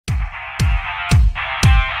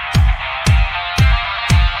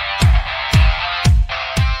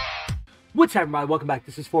What's up, everybody? Welcome back.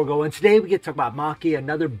 This is Forgo, and today we get to talk about Maki,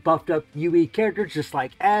 another buffed up UE character, just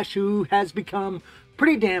like Ash, who has become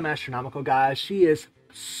pretty damn astronomical, guys. She is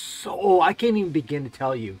I can't even begin to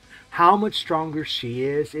tell you how much stronger she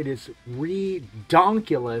is. It is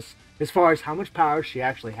redonkulous as far as how much power she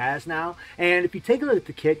actually has now. And if you take a look at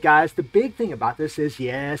the kit, guys, the big thing about this is,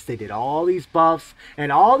 yes, they did all these buffs,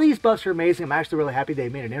 and all these buffs are amazing. I'm actually really happy they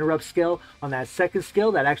made an interrupt skill on that second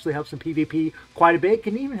skill. That actually helps in PvP quite a bit,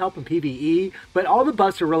 can even help in PvE, but all the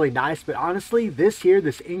buffs are really nice. But honestly, this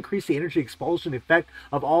increase the energy expulsion effect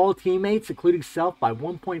of all teammates, including self, by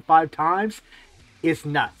 1.5 times, is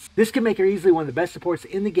nuts. This can make her easily one of the best supports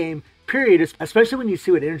in the game, period, especially when you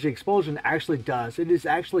see what energy expulsion actually does. It is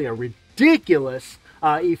actually a ridiculous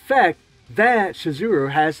effect that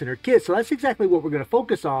Shizuru has in her kit. So that's exactly what we're going to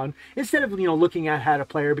focus on instead of, looking at how to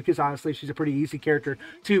play her, because honestly, she's a pretty easy character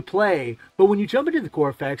to play. But when you jump into the core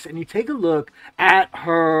effects and you take a look at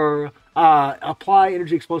her apply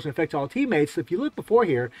energy explosion effect to all teammates, if you look before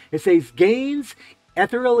here, it says gains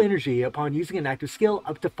ethereal energy upon using an active skill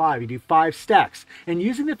up to 5. You do 5 stacks, and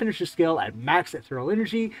using the finisher skill at max ethereal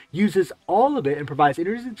energy uses all of it and provides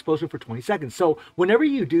energy explosion for 20 seconds. So whenever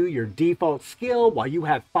you do your default skill while you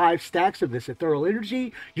have 5 stacks of this ethereal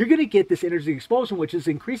energy, you're going to get this energy explosion, which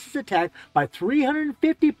increases attack by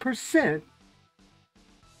 350%,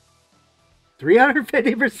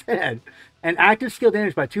 and active skill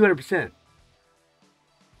damage by 200%.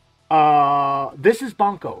 This is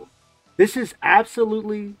bonko. This is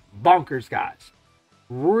absolutely bonkers, guys.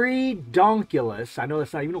 Redonkulous, I know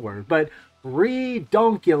that's not even a word, but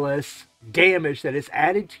redonkulous damage that is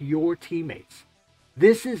added to your teammates.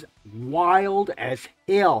 This is wild as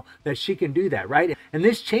hell that she can do that, right? And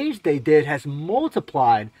this change they did has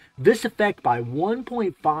multiplied this effect by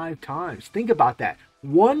 1.5 times. Think about that.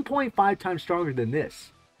 1.5 times stronger than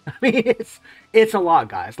this. I mean, it's a lot,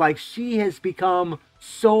 guys. Like, she has become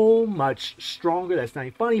so much stronger. That's not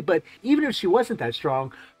even funny. But even if she wasn't that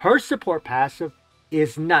strong, her support passive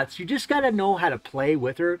is nuts. You just got to know how to play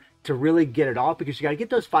with her to really get it off, because you got to get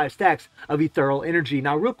those 5 stacks of ethereal energy.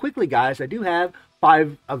 Now, real quickly, guys, I do have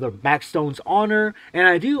 5 of the max stones on her, and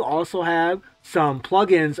I do also have some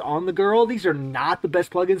plugins on the girl. These are not the best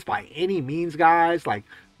plugins by any means, guys. Like,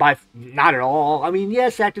 not at all. I mean,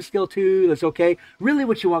 yes, active skill 2, that's okay. Really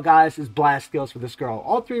what you want, guys, is blast skills for this girl.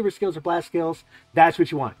 All 3 of her skills are blast skills. That's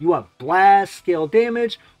what you want. You want blast skill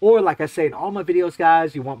damage, or like I say in all my videos,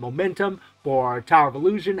 guys, you want momentum for Tower of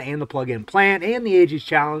Illusion and the plug-in plant and the Aegis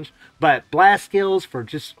challenge. But blast skills for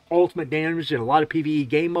just ultimate damage in a lot of PvE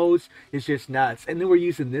game modes is just nuts. And then we're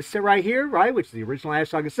using this set right here, right, which is the original Ash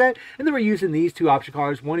Saga set. And then we're using these 2 option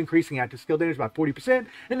cards, one increasing active skill damage by 40%,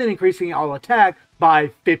 and then increasing all attack by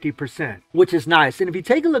 50%, which is nice. And if you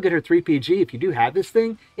take a look at her 3PG, if you do have this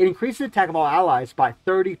thing, it increases the attack of all allies by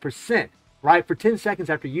 30%, right, for 10 seconds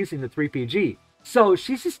after using the 3PG. So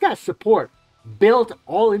she's just got support built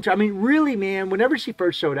all into, I mean, really, man, whenever she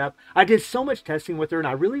first showed up, I did so much testing with her, and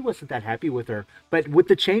I really wasn't that happy with her. But with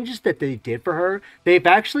the changes that they did for her, they've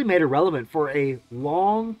actually made her relevant for a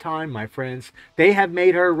long time, my friends. They have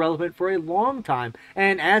made her relevant for a long time.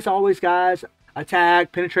 And as always, guys,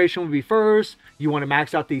 attack, penetration will be first. You want to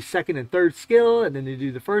max out the second and third skill, and then you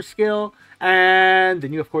do the first skill. And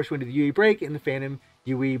then you, of course, went to the UE break and the Phantom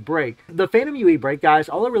UE break. The Phantom UE break, guys,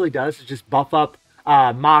 all it really does is just buff up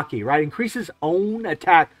Maki, right? Increases own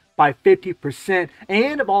attack by 50%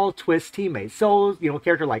 and of all Twist teammates. So, a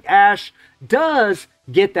character like Ash does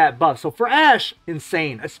get that buff. So for Ash,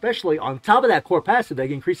 insane, especially on top of that core passive, they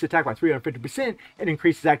can increase attack by 350% and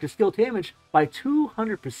increases active skill damage by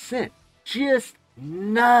 200%. Just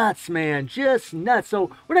nuts, man. Just nuts.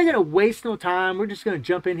 So we're not going to waste no time. We're just going to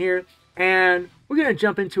jump in here, and we're going to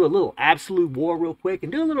jump into a little absolute war real quick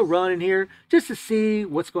and do a little run in here just to see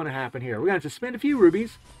what's going to happen here. We're going to have to spend a few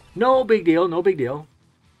rubies. No big deal. No big deal.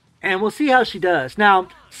 And we'll see how she does. Now,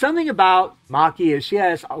 something about Maki is she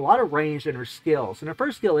has a lot of range in her skills. And her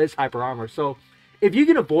first skill is hyper armor. So if you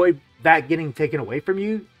can avoid that getting taken away from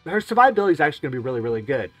you, her survivability is actually going to be really, really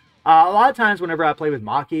good. A lot of times whenever I play with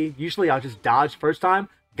Maki, usually I'll just dodge first time.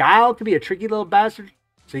 Guile can be a tricky little bastard,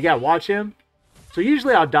 so you got to watch him. So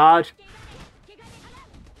usually I'll dodge.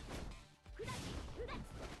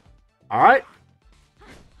 All right.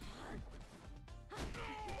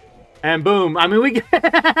 And boom. I mean,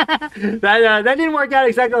 that didn't work out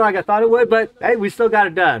exactly like I thought it would, but hey, we still got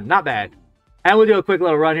it done. Not bad. And we'll do a quick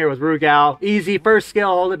little run here with Rugal. Easy. First skill,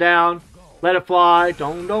 hold it down. Let it fly.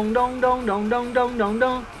 Dong, dong, dong, dong, dong, dong, dong, dong,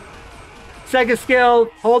 dong. Second skill,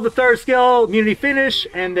 hold the third skill, immunity finish,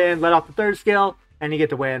 and then let off the third skill, and you get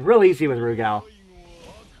the win. Real easy with Rugal.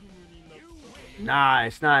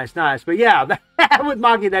 Nice, nice, nice. But yeah, with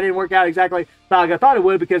Maki, that didn't work out exactly like I thought it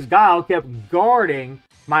would because Guile kept guarding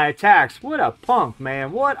my attacks. What a punk,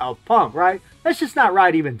 man. What a punk, right? That's just not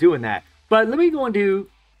right even doing that. But let me go and do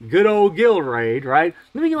good old guild raid, right?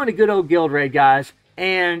 Let me go into good old guild raid, guys,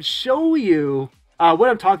 and show you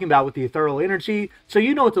what I'm talking about with the ethereal energy, so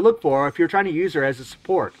you know what to look for if you're trying to use her as a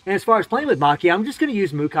support. And as far as playing with Maki, I'm just going to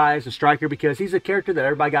use Mukai as a striker because he's a character that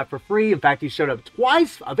everybody got for free. In fact, he showed up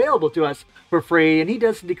twice available to us for free, and he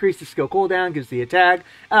does decrease the skill cooldown, gives the attack,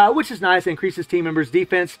 which is nice. It increases team members'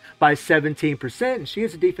 defense by 17%, and she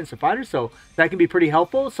is a defensive fighter, so that can be pretty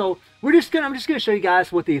helpful. So I'm just gonna show you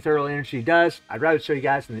guys what the ethereal energy does. I'd rather show you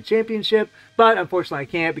guys in the championship, but unfortunately I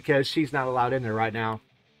can't because she's not allowed in there right now.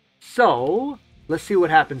 So let's see what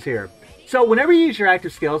happens here. So whenever you use your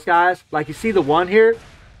active skills, guys, like you see the 1 here,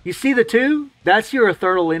 you see the 2, that's your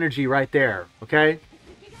ethereal energy right there, okay?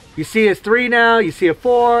 You see a 3 now, you see a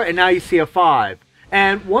 4, and now you see a 5.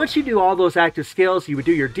 And once you do all those active skills, you would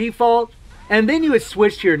do your default, and then you would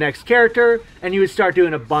switch to your next character, and you would start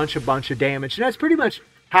doing a bunch of damage. And that's pretty much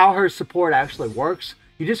how her support actually works.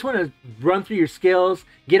 You just want to run through your skills,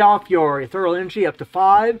 get off your ethereal energy up to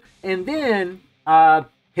 5, and then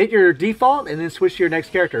hit your default and then switch to your next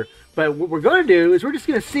character. But what we're going to do is we're just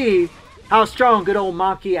going to see how strong good old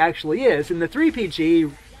Maki actually is. And the 3PG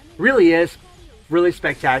really is really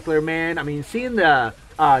spectacular, man. I mean, seeing the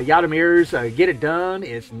Yadamirs get it done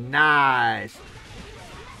is nice.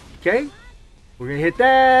 Okay, we're going to hit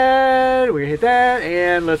that, we're going to hit that,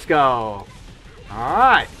 and let's go.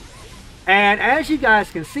 Alright. And as you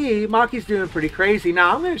guys can see, Maki's doing pretty crazy.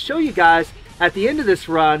 Now, I'm going to show you guys at the end of this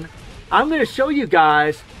run, I'm going to show you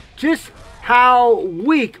guys just how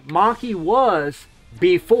weak Maki was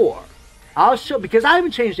before. I'll show, because I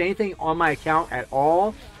haven't changed anything on my account at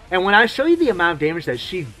all. And when I show you the amount of damage that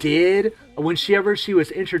she did whenever she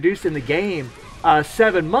was introduced in the game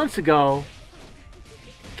 7 months ago.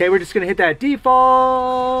 Okay, we're just going to hit that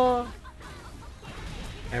default.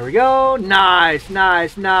 There we go. Nice,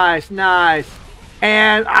 nice, nice, nice.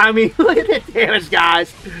 And, I mean, look at that damage,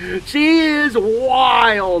 guys. She is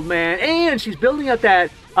wild, man. And she's building up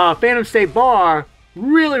that Phantom State bar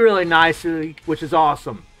really, really nicely, which is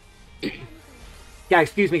awesome. Yeah,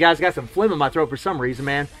 excuse me, guys. I got some phlegm in my throat for some reason,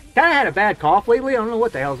 man. Kind of had a bad cough lately. I don't know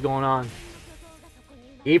what the hell's going on.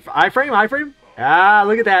 Iframe, iframe? Ah,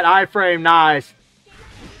 look at that iframe. Nice.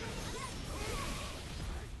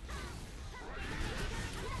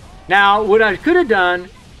 Now, what I could have done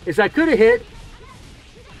is I could have hit.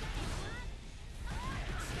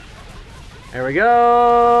 There we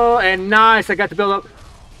go. And nice. I got the build up.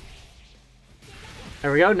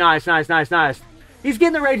 There we go. Nice, nice, nice, nice. He's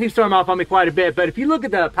getting the Raging Storm off on me quite a bit. But if you look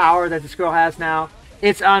at the power that this girl has now,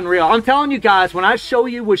 it's unreal. I'm telling you guys, when I show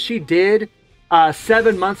you what she did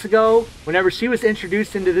 7 months ago, whenever she was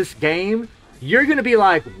introduced into this game, you're going to be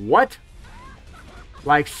like, what?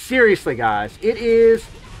 Like, seriously, guys. It is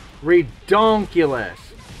redonkulous.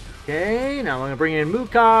 Okay, now I'm going to bring in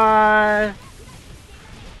Mukai.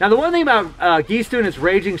 Now, the one thing about Geese doing his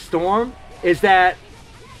Raging Storm is that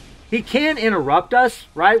he can interrupt us,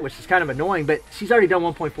 right? Which is kind of annoying, but she's already done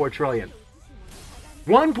 1.4 trillion.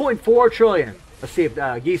 1.4 trillion. Let's see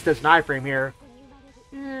if Geese does an iframe here.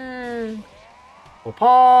 We'll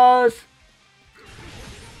pause.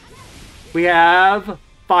 We have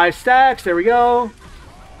 5 stacks. There we go.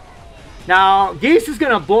 Now, Geese is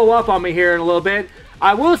going to blow up on me here in a little bit.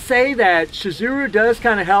 I will say that Shizuru does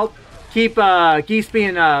kind of help keep Geese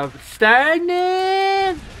being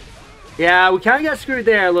stagnant. Yeah, we kind of got screwed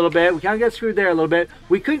there a little bit.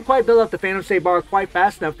 We couldn't quite build up the Phantom State bar quite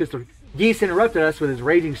fast enough because the Geese interrupted us with his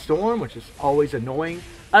Raging Storm, which is always annoying.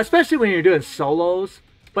 Especially when you're doing solos.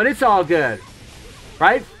 But it's all good.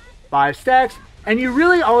 Right? 5 stacks. And you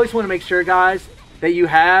really always want to make sure, guys, that you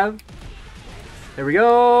have... There we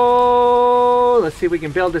go. Let's see if we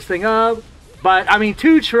can build this thing up. But, I mean,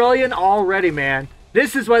 2 trillion already, man.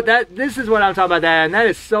 This is what I'm talking about, that, and that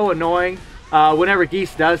is so annoying whenever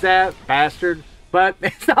Geese does that, bastard. But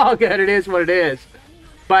it's all good. It is what it is.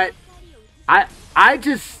 But I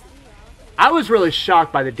was really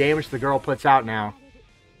shocked by the damage the girl puts out now.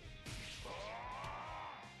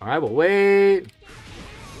 All right, we'll wait.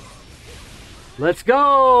 Let's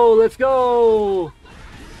go. Let's go.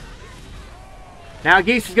 Now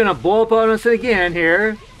Geese is going to blow up on us again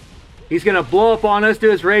here. He's going to blow up on us,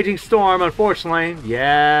 do his Raging Storm, unfortunately.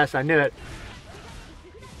 Yes, I knew it.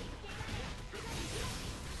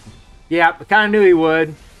 Yeah, I kind of knew he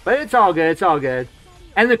would. But it's all good, it's all good.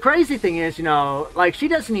 And the crazy thing is, you know, like, she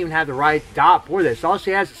doesn't even have the right dot for this. All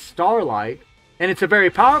she has is Starlight. And it's a very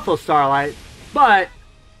powerful Starlight. But,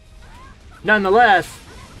 nonetheless,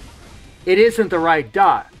 it isn't the right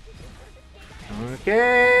dot.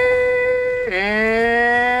 Okay,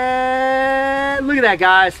 and look at that,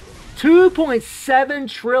 guys. 2.7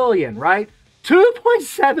 trillion, right?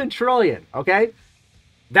 2.7 trillion, okay?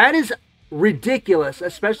 That is ridiculous,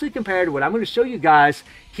 especially compared to what I'm going to show you guys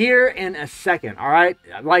here in a second, all right?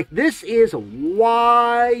 Like, this is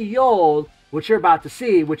wild, what you're about to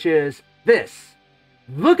see, which is this.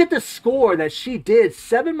 Look at the score that she did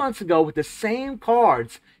 7 months ago with the same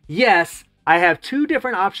cards. Yes, I have 2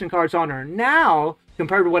 different option cards on her now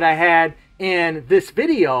compared to what I had in this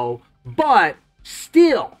video, but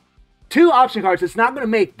still, 2 option cards, it's not going to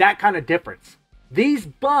make that kind of difference. These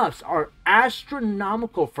buffs are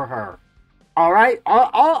astronomical for her. All right?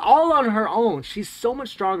 All on her own. She's so much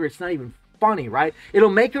stronger, it's not even funny, right? It'll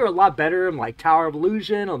make her a lot better in like Tower of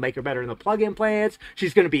Illusion. It'll make her better in the plug-in plans.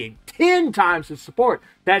 She's going to be 10 times the support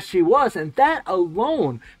that she was, and that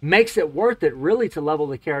alone makes it worth it really to level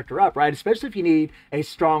the character up, right? Especially if you need a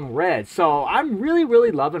strong red. So I'm really,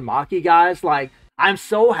 really loving Maki, guys. Like, I'm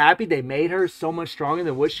so happy they made her so much stronger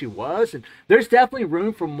than what she was. And there's definitely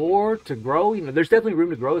room for more to grow. You know, there's definitely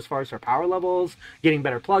room to grow as far as her power levels, getting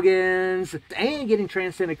better plugins, and getting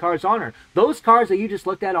transcended cards on her. Those cards that you just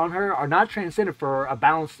looked at on her are not transcended for a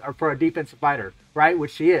balanced or for a defensive fighter, right?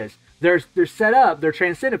 Which she is. They're set up, they're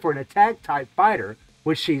transcended for an attack type fighter,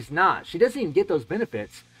 which she's not. She doesn't even get those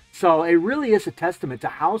benefits. So it really is a testament to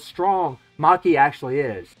how strong Maki actually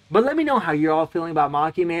is. But let me know how you're all feeling about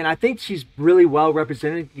Maki, man. I think she's really well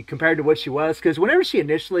represented compared to what she was, because whenever she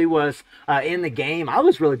initially was in the game, I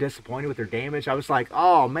was really disappointed with her damage. I was like,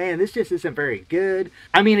 oh man, this just isn't very good.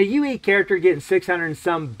 I mean, a UE character getting 600 and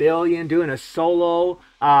some billion doing a solo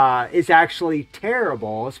is actually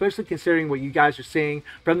terrible, especially considering what you guys are seeing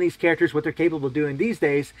from these characters, what they're capable of doing these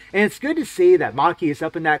days. And it's good to see that Maki is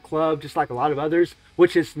up in that club, just like a lot of others,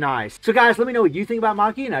 which is nice. So guys, let me know what you think about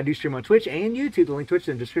Maki, and I do stream on Twitch and YouTube. The link to Twitch is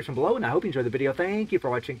in the description below, and I hope you enjoyed the video. Thank you for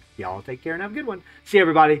watching. Y'all take care and have a good one. See you,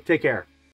 everybody. Take care.